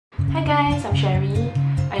Hi guys, I'm Sherry.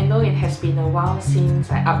 I know it has been a while since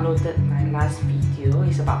I uploaded my last video.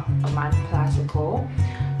 It's about a month plus ago.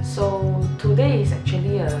 So today is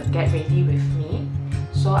actually a get ready with me.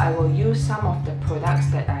 So I will use some of the products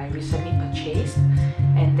that I recently purchased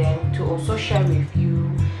and then to also share with you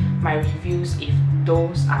my reviews if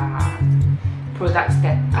those are products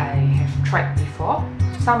that I have tried before.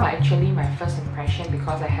 Some are actually my first impression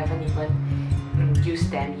because I haven't even used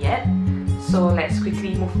them yet. So let's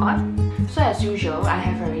quickly move on. So as usual, I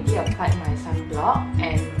have already applied my sunblock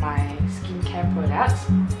and my skincare products.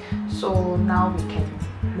 So now we can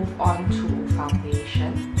move on to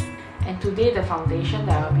foundation. And today the foundation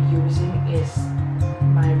that I'll be using is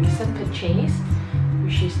my recent purchase,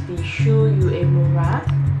 which is the Chou Uemura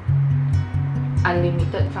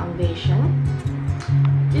Unlimited Foundation.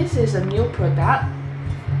 This is a new product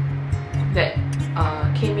that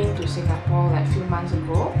came into Singapore like a few months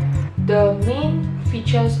ago. The main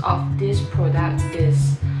features of this product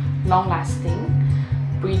is long-lasting,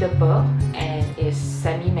 breathable, and is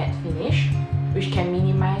semi-matte finish, which can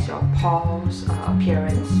minimize your pores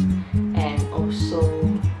appearance and also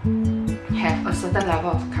have a certain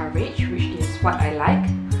level of coverage, which is what I like.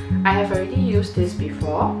 I have already used this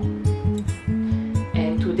before,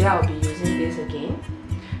 and today I'll be using this again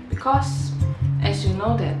because, as you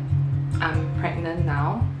know, that I'm pregnant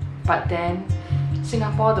now, but then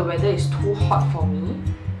Singapore, the weather is too hot for me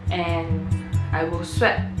and I will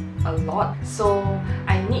sweat a lot, so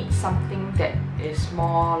I need something that is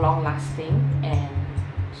more long lasting and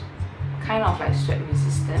kind of like sweat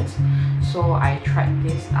resistant. So I tried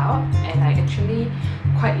this out and I actually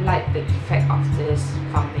quite like the effect of this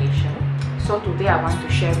foundation. So today I want to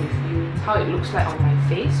share with you how it looks like on my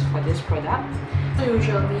face for this product. So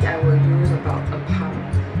usually I will use about a palm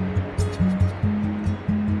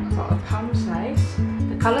size.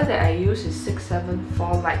 The color that I use is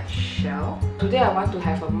 674 Light Shell. Today I want to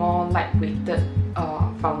have a more light-weighted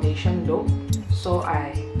foundation look, so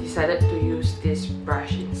I decided to use this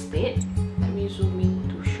brush instead. Let me zoom in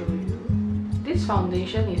to show you. This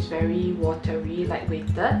foundation is very watery,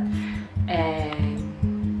 light-weighted,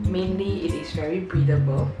 and mainly it is very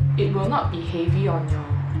breathable. It will not be heavy on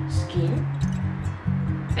your skin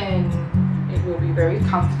and it will be very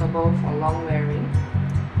comfortable for long wearing.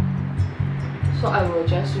 So I will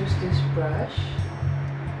just use this brush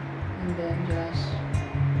and then just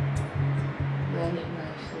blend it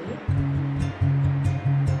nicely.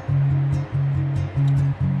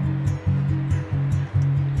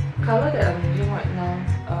 The color that I'm using right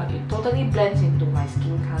now, it totally blends into my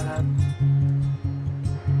skin color.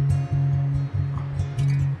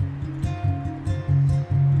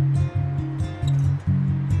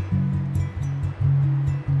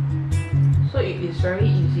 So it is very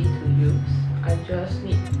easy to use. I just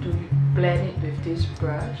need to blend it with this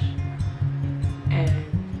brush and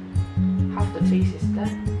half the face is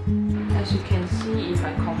done. As you can see, if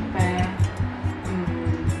I compare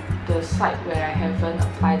the side where I haven't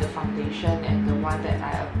applied the foundation and the one that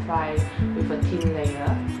I applied with a thin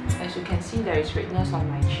layer, as you can see there is redness on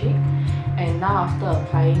my cheek, and now after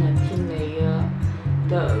applying a thin layer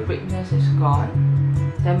the redness is gone.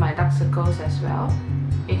 Then my dark circles as well,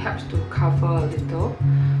 it helps to cover a little.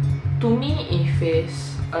 To me, if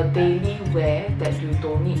it's a daily wear that you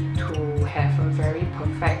don't need to have a very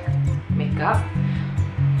perfect makeup,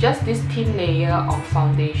 just this thin layer of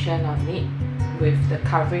foundation on it with the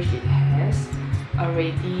coverage it has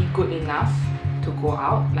already good enough to go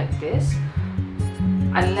out like this.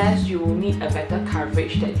 Unless you need a better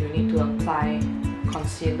coverage that you need to apply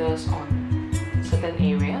concealers on certain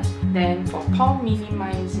areas. Then for pore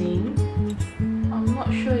minimizing, I'm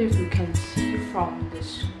not sure if you can see from the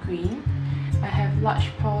screen, I have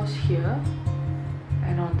large pores here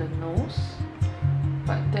and on the nose,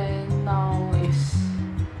 but then now it's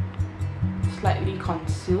slightly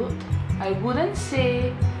concealed. I wouldn't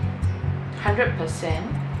say 100%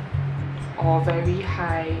 or very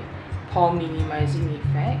high pore minimizing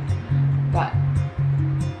effect, but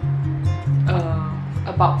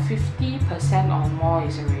about 50% or more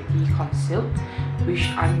is already concealed, which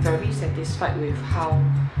I'm very satisfied with how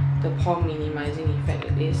the pore minimizing effect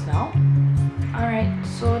it is now. Alright,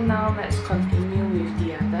 so now let's continue with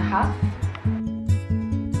the other half.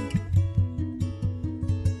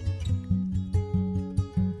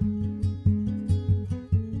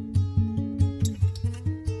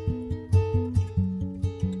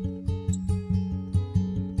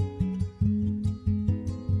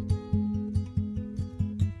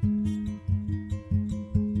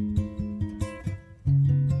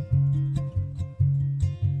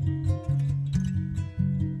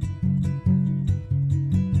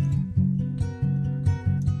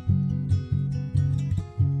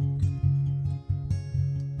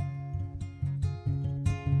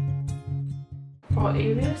 For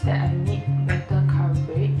areas that I need better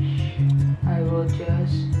coverage, I will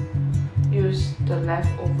just use the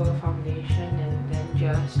leftover foundation and then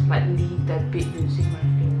just lightly dab it using my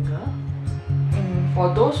finger.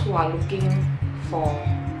 For those who are looking for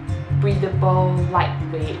breathable,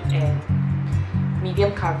 lightweight and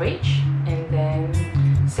medium coverage and then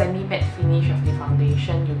semi-matte finish of the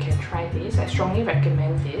foundation, you can try this. I strongly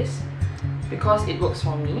recommend this because it works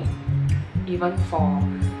for me, even for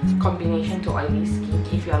combination to oily skin.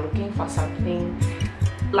 If you are looking for something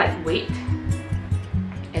lightweight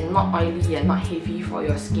and not oily and not heavy for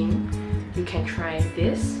your skin, you can try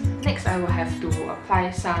this. Next, I will have to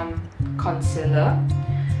apply some concealer.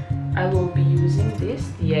 I will be using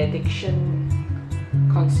this, the Addiction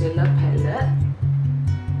Concealer Palette.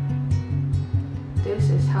 This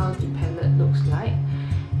is how the palette looks like.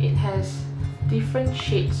 It has different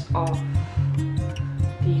shades of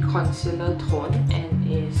the concealer tone and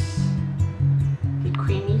is the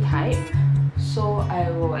creamy type. So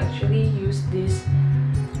I will actually use this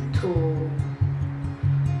to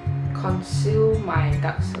conceal my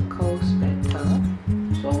dark circles better.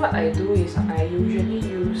 So what I do is I usually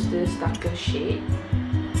use this darker shade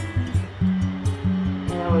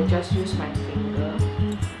and I will just use my finger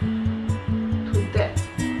to dab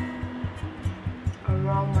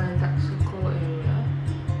around my dark circle area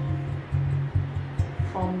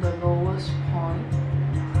from the lowest point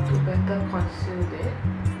to better conceal it.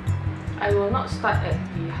 I will not start at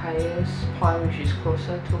the highest point, which is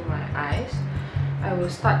closer to my eyes. I will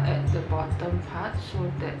start at the bottom part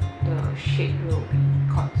so that the shade will be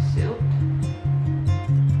concealed.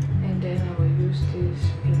 And then I will use this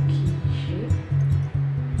pinky shade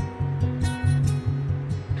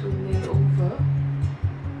to lay over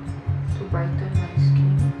to brighten my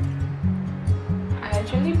skin. I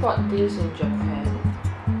actually bought this in Japan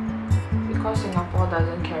because Singapore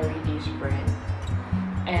doesn't carry this brand.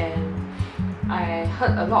 And I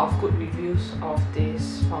heard a lot of good reviews of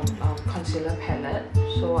this from concealer palette,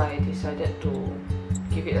 so I decided to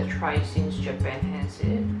give it a try since Japan has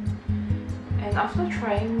it. And after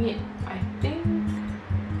trying it, I think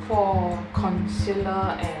for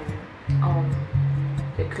concealer and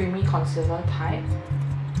the creamy concealer type,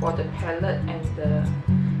 for the palette and the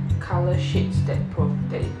color shades that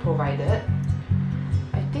it provided,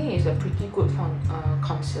 I think it's a pretty good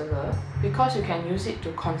concealer because you can use it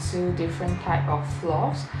to conceal different type of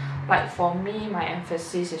flaws. Like for me, my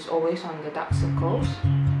emphasis is always on the dark circles,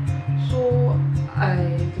 so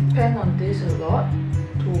I depend on this a lot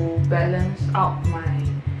to balance out my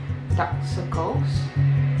dark circles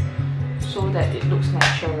so that it looks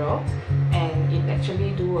natural, and it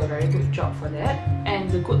actually do a very good job for that. And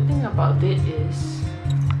the good thing about it is,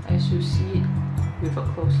 as you see it with a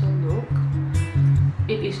closer look,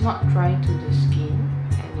 it is not dry to the skin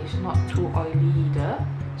and it's not too oily either.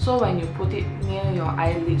 So when you put it near your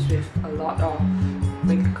eyelids with a lot of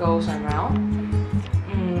wrinkles around,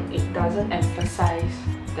 it doesn't emphasize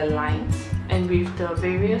the lines. And with the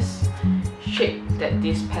various shades that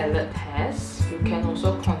this palette has, you can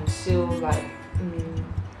also conceal like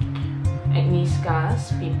acne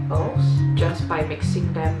scars, pimples, just by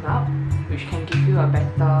mixing them up, which can give you a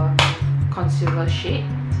better concealer shade.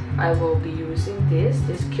 I will be using this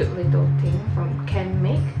cute little thing from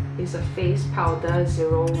Canmake. It's a face powder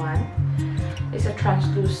 01. It's a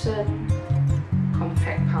translucent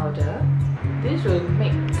compact powder. This will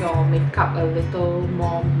make your makeup a little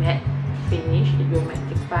more matte finish. It will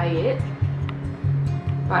mattify it,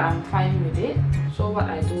 but I'm fine with it. So what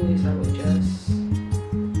I do is I will just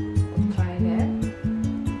apply that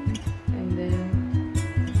and then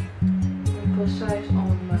emphasize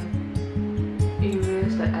on my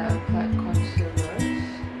areas that I applied concealers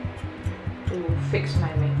to fix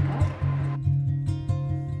my makeup,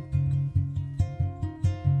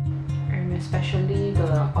 and especially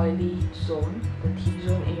the oily zone, the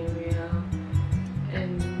T-zone area,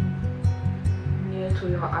 and near to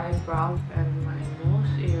your eyebrow and my nose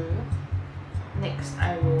area. Next,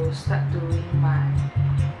 I will start doing my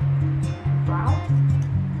brow.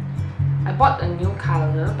 I bought a new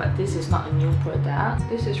color, but this is not a new product.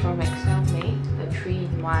 This is from Canmake, the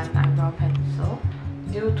 3-in-1 eyebrow pencil.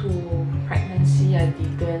 Due to pregnancy, I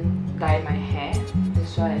didn't dye my hair.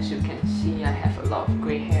 That's why, as you can see, I have a lot of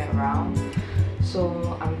grey hair around.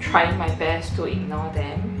 So I'm trying my best to ignore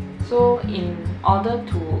them. So in order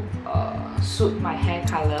to suit my hair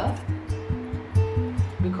color,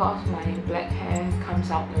 because my black hair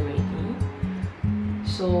comes out already,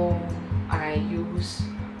 so I use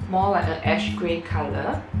more like an ash grey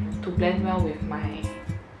color to blend well with my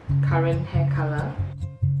current hair color.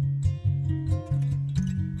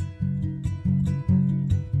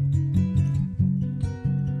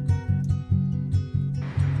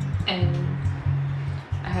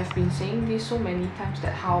 saying this so many times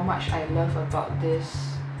that how much I love about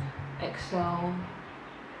this XL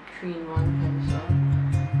 3-in-1 pencil.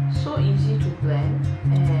 So easy to blend,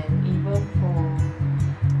 and even for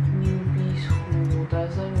newbies who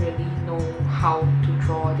doesn't really know how to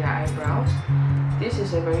draw their eyebrows, this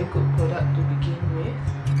is a very good product to begin with.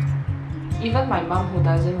 Even my mom, who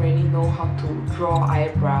doesn't really know how to draw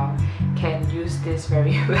eyebrow, can use this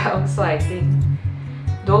very well. So I think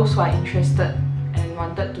those who are interested and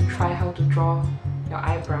wanted to try how to draw your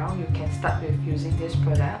eyebrow, you can start with using this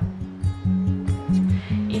product.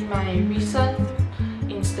 In my recent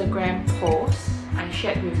Instagram post, I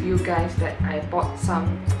shared with you guys that I bought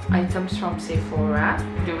some items from Sephora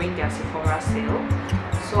during their Sephora sale.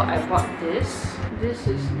 So I bought this. This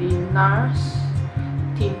is the Nars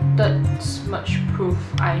Tinted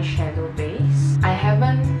Smudge-Proofed eyeshadow base. I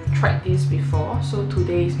haven't tried this before, so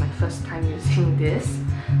today is my first time using this.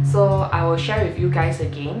 So I will share with you guys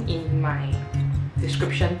again in my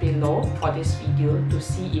description below for this video to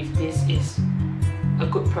see if this is a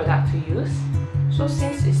good product to use. So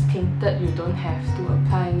since it's tinted, you don't have to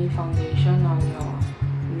apply any foundation on your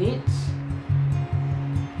lids.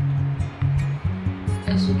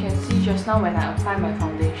 As you can see, just now when I applied my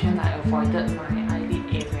foundation, I avoided my eyelid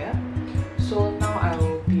area. So now I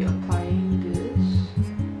will be applying this.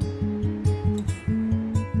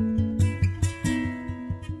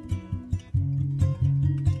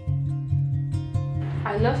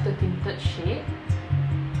 I love the tinted shade.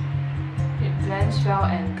 It blends well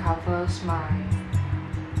and covers my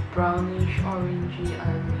brownish orangey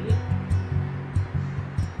eyelid.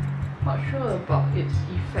 Not sure about its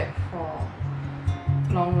effect for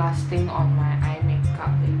long lasting on my eye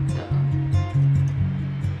makeup later.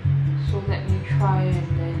 So let me try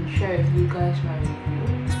and then share with you guys my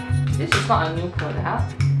review. This is not a new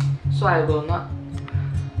product, so I will not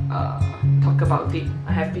talk about it.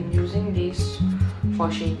 I have been using this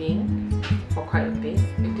for shading for quite a bit.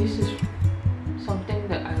 This is something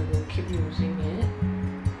that I will keep using it.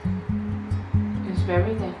 It's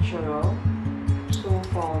very natural, so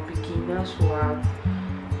for beginners who are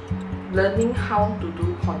learning how to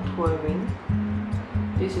do contouring,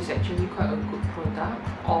 this is actually quite a good product.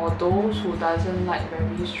 Or those who doesn't like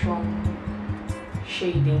very strong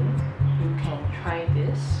shading, you can try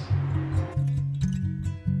this.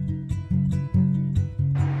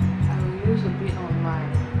 I will use a bit on my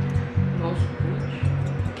nose bridge.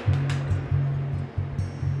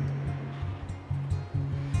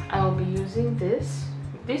 I will be using this.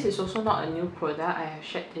 This is also not a new product, I have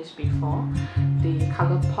shared this before. The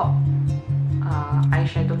ColourPop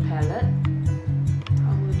eyeshadow palette. I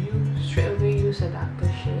will straight away use a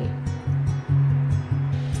darker shade.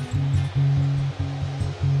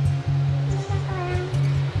 So,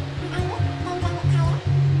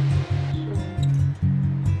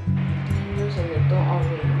 use a little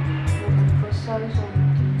orange to emphasize on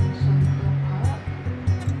the center part.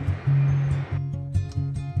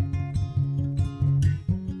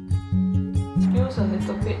 Use a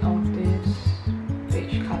little bit of this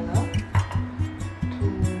beige color to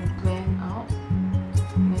blend out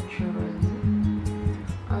naturally.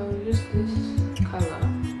 I will use this color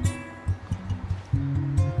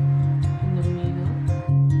in the middle.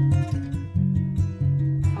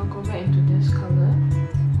 I'll go back into this color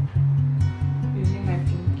using my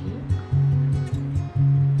pinky.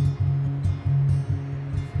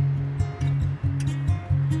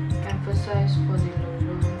 Emphasize for the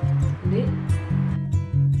lower lid.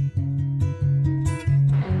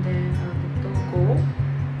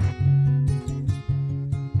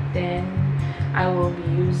 Then I will be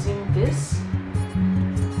using this.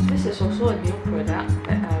 This is also a new product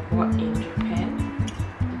that I bought in Japan.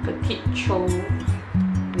 The Petite Chou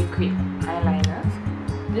liquid eyeliner.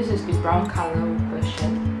 This is the brown color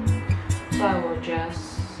version. So I will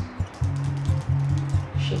just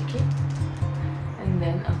shake it and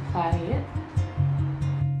then apply it.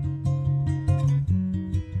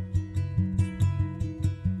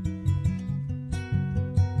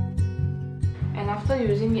 After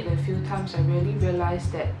using it a few times, I really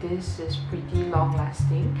realized that this is pretty long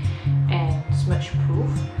lasting and smudge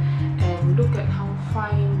proof. And look at how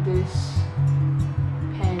fine this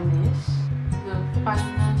pen is. The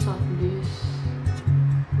fineness of this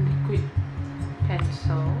liquid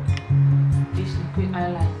pencil, this liquid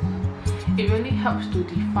eyeliner, it really helps to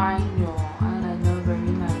define your eyeliner very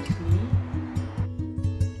nicely.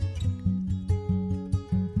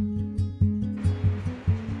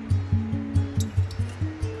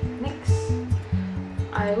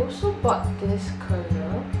 I also bought this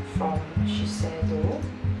color from Shiseido,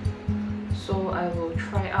 so I will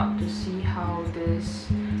try out to see how this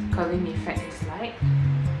curling effect is like.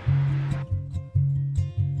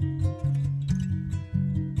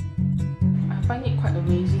 find it quite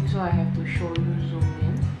amazing, so I have to show you zoom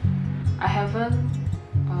in. I haven't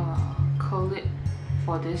curled it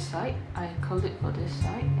for this side. I curled it for this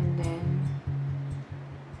side, and then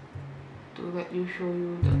to let you show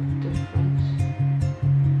you the difference.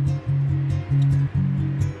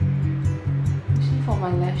 You see, for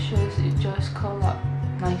my lashes, it just curled up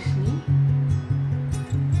nicely.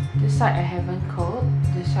 This side I haven't curled,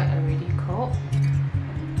 this side already curled.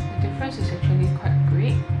 The difference is actually quite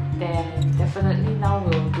great. Then definitely now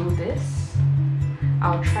we'll do this.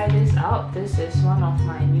 I'll try this out. This is one of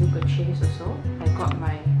my new purchases also. I got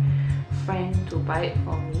my friend to buy it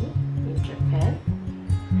for me in Japan.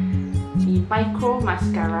 The micro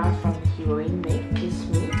mascara from Heroine make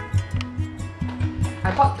KissME.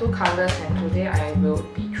 I bought two colors and today I will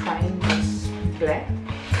be trying this black.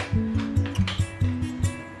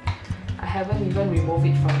 I haven't even removed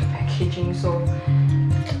it from the packaging, so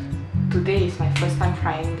today is my first time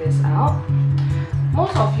trying this out.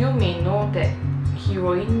 Most of you may know that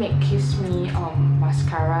Heroine make KissME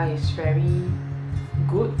mascara is very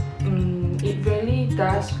good. It really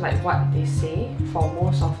does like what they say for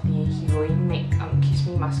most of the Heroine make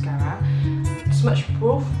KissME mascara.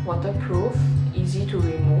 Smudge-proof, waterproof, easy to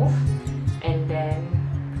remove, and then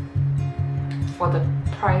for the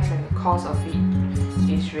price and the cost of it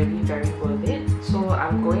is really very worth it. So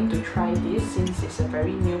I'm going to try this since it's a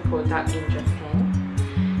very new product in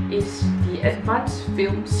Japan. It's the Advanced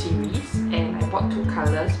Film series and I bought two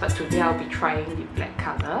colors, but today I'll be trying the black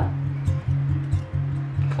color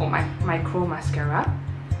for my micro mascara.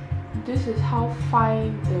 This is how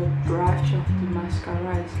fine the brush of the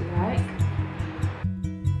mascara is like.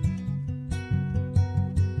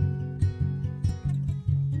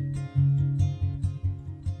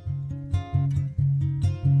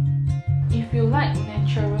 If you like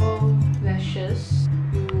natural lashes,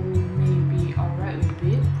 you may be alright with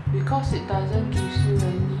it because it doesn't give you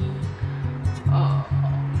any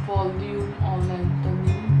volume or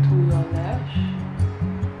lengthening to your lash.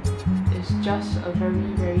 It's just a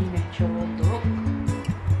very natural look.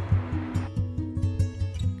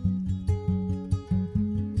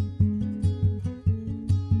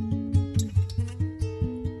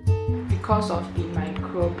 Because of the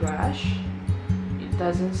micro brush, it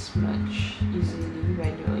doesn't smudge easily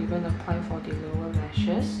when you even apply for the lower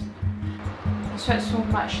lashes. I sweat so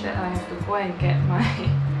much that I have to go and get my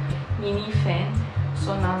mini fan.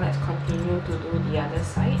 So now let's continue to do the other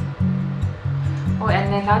side. Oh,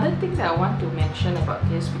 and another thing that I want to mention about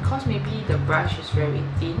this, because maybe the brush is very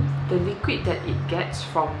thin, the liquid that it gets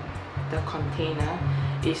from the container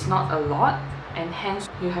is not a lot, and hence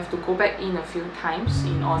you have to go back in a few times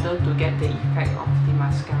in order to get the effect of the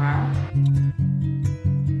mascara.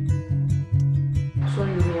 So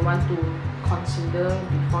you may want to consider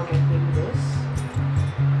before getting this.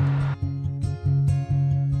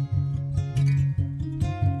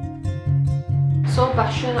 So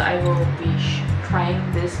blusher, I will be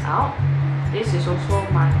trying this out. This is also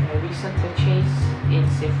my recent purchase in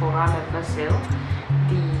Sephora member sale,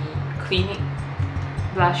 the Clinique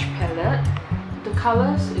blush palette. The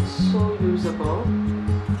colors is so usable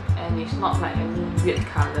and it's not like any weird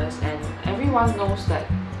colors, and everyone knows that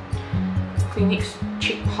Clinique's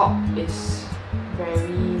Cheek Pop is very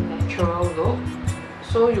natural look,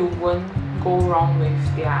 so you won't go wrong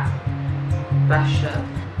with their blusher.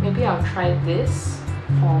 Maybe I'll try this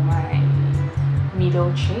for my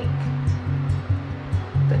middle cheek.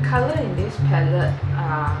 The color in this palette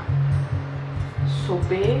are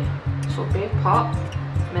Sorbet Pop,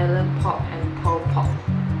 Melon Pop and Pearl Pop.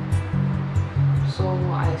 So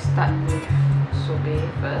I start with Sorbet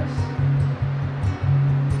first.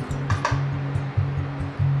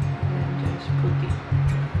 And just put it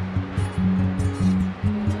here.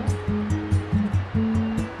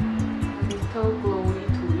 A little glowy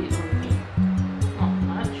to it only, not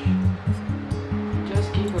much. Just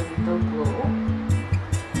give a little glow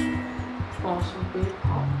for Sorbet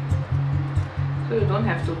Pop. So you don't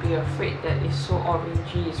have to be afraid that it's so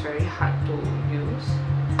orangey, it's very hard to use.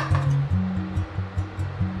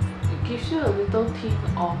 It gives you a little tint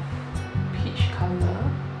of peach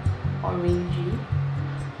color, orangey,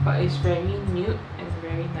 but it's very nude and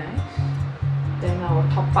very nice. Then I will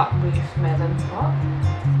top up with Melon Pop.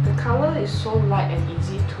 The color is so light and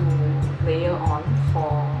easy to layer on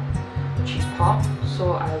for Cheek Pop,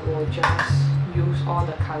 so I will just use all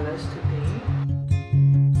the colors today.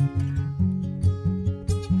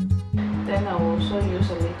 Then I will also use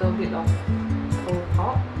a little bit of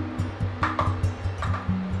ColourPop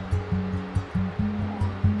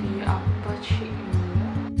on the upper cheek area.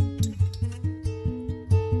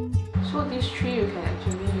 So these three you can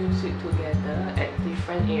actually use it together at different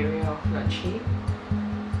different area of your cheek.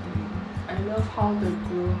 I love how the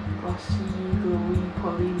glossy, glowy,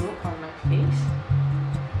 pearly look on my face.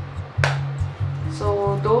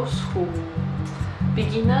 So those who,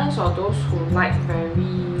 beginners or those who like very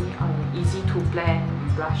easy to blend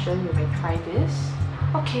blusher, you may try this.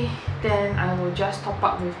 Okay, then I will just top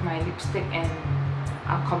up with my lipstick and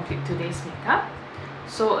I'll complete today's makeup.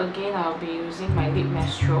 So again, I'll be using my lip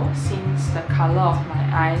mascara since the color of my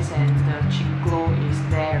eyes and the cheek glow is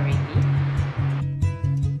there already.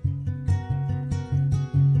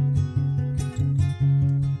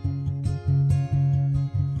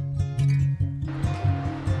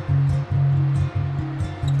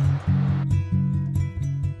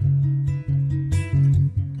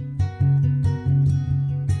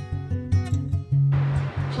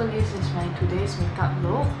 So this is my today's makeup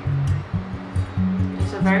look.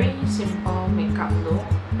 It's a very simple makeup look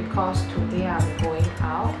because today I'm going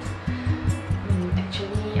out.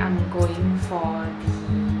 Actually, I'm going for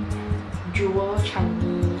the Jewel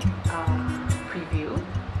Changi preview.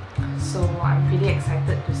 So I'm really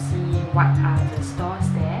excited to see what are the stores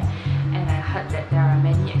there, and I heard that there are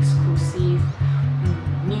many exclusive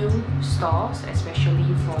new stores,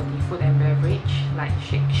 especially for the food and beverage like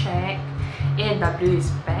Shake Shack. A&W is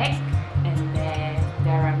back, and then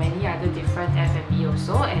there are many other different F&B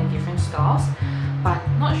also and different stores, but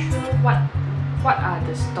not sure what are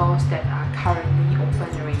the stores that are currently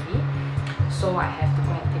open already. So I have to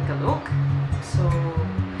go and take a look. So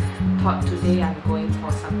thought today I'm going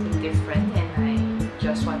for something different, and I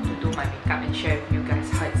just want to do my makeup and share with you guys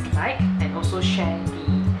how it's like, and also share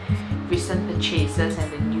the recent purchases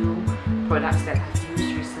and the new products that I've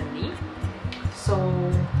used recently. So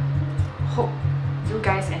hope you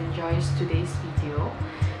guys enjoys today's video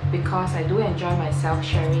because I do enjoy myself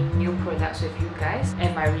sharing new products with you guys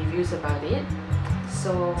and my reviews about it.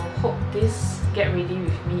 So hope this Get Ready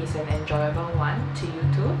With Me is an enjoyable one to you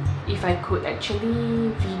too. If I could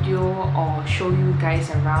actually video or show you guys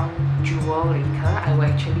around Jewel later, I will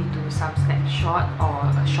actually do some snapshot or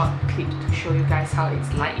a short clip to show you guys how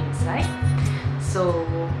it's like inside. So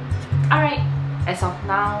alright, as of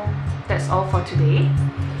now, that's all for today,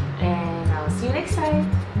 and I'll see you next time.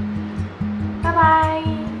 Bye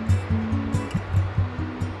bye!